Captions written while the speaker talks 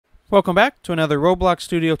Welcome back to another Roblox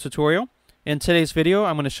Studio tutorial. In today's video,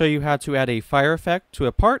 I'm going to show you how to add a fire effect to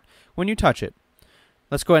a part when you touch it.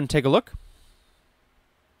 Let's go ahead and take a look.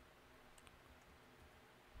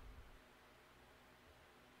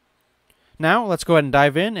 Now, let's go ahead and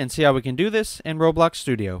dive in and see how we can do this in Roblox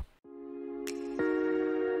Studio.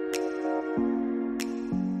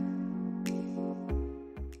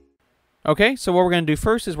 Okay, so what we're going to do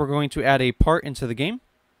first is we're going to add a part into the game.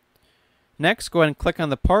 Next, go ahead and click on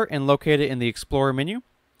the part and locate it in the Explorer menu.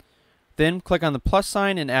 Then click on the plus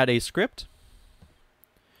sign and add a script.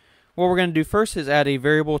 What we're going to do first is add a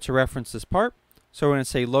variable to reference this part. So we're going to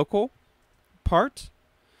say local part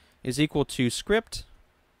is equal to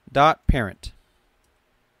script.parent.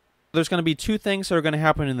 There's going to be two things that are going to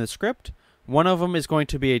happen in the script. One of them is going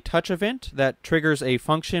to be a touch event that triggers a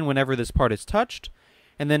function whenever this part is touched.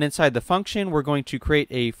 And then inside the function, we're going to create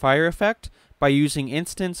a fire effect by using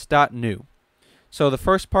instance.new. So the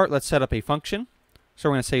first part, let's set up a function. So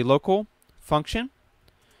we're going to say local function.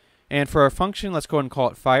 And for our function, let's go ahead and call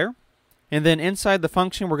it fire. And then inside the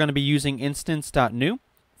function, we're going to be using instance.new.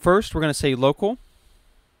 First, we're going to say local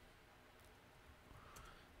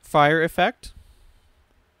fire effect.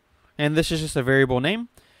 And this is just a variable name.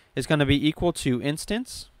 It's going to be equal to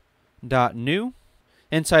instance.new.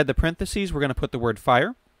 Inside the parentheses, we're going to put the word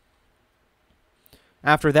fire.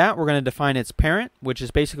 After that, we're going to define its parent, which is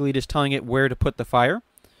basically just telling it where to put the fire.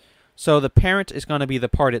 So the parent is going to be the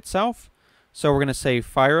part itself. So we're going to say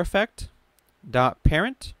fire effect dot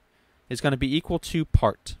parent is going to be equal to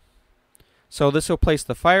part. So this will place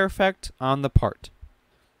the fire effect on the part.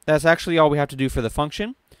 That's actually all we have to do for the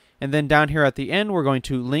function. And then down here at the end, we're going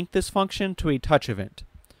to link this function to a touch event.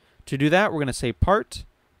 To do that, we're going to say part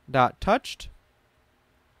dot touched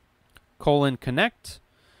connect.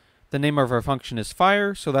 The name of our function is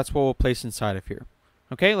fire, so that's what we'll place inside of here.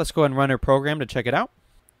 Okay, let's go ahead and run our program to check it out.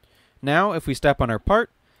 Now, if we step on our part,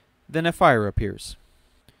 then a fire appears.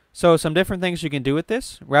 So some different things you can do with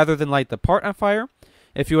this. Rather than light the part on fire,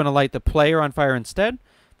 if you want to light the player on fire instead,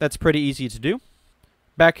 that's pretty easy to do.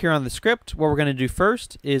 Back here on the script, what we're going to do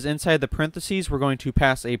first is inside the parentheses, we're going to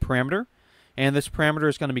pass a parameter. And this parameter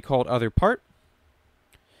is going to be called other part.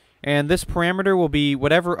 And this parameter will be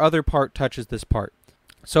whatever other part touches this part.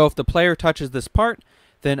 So if the player touches this part,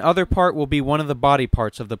 then other part will be one of the body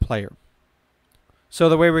parts of the player. So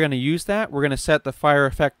the way we're going to use that, we're going to set the fire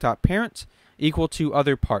effect.parent equal to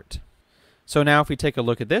other part. So now if we take a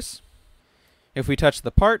look at this, if we touch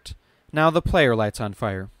the part, now the player lights on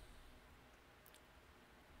fire.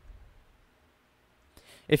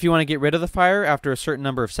 If you want to get rid of the fire after a certain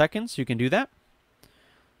number of seconds, you can do that.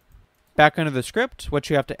 Back under the script, what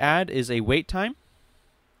you have to add is a wait time.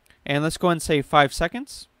 And let's go ahead and say 5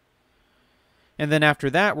 seconds. And then after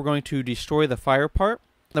that, we're going to destroy the fire part.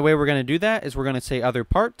 The way we're going to do that is we're going to say other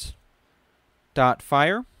part dot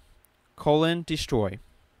fire destroy.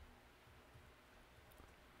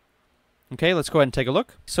 Okay, let's go ahead and take a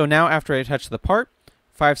look. So now after I touch the part,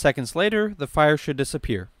 5 seconds later, the fire should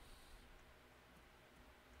disappear.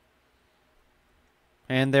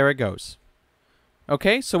 And there it goes.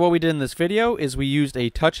 Okay, so what we did in this video is we used a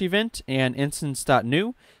touch event and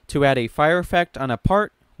instance.new to add a fire effect on a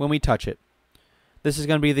part when we touch it. This is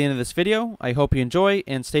going to be the end of this video. I hope you enjoy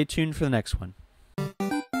and stay tuned for the next one.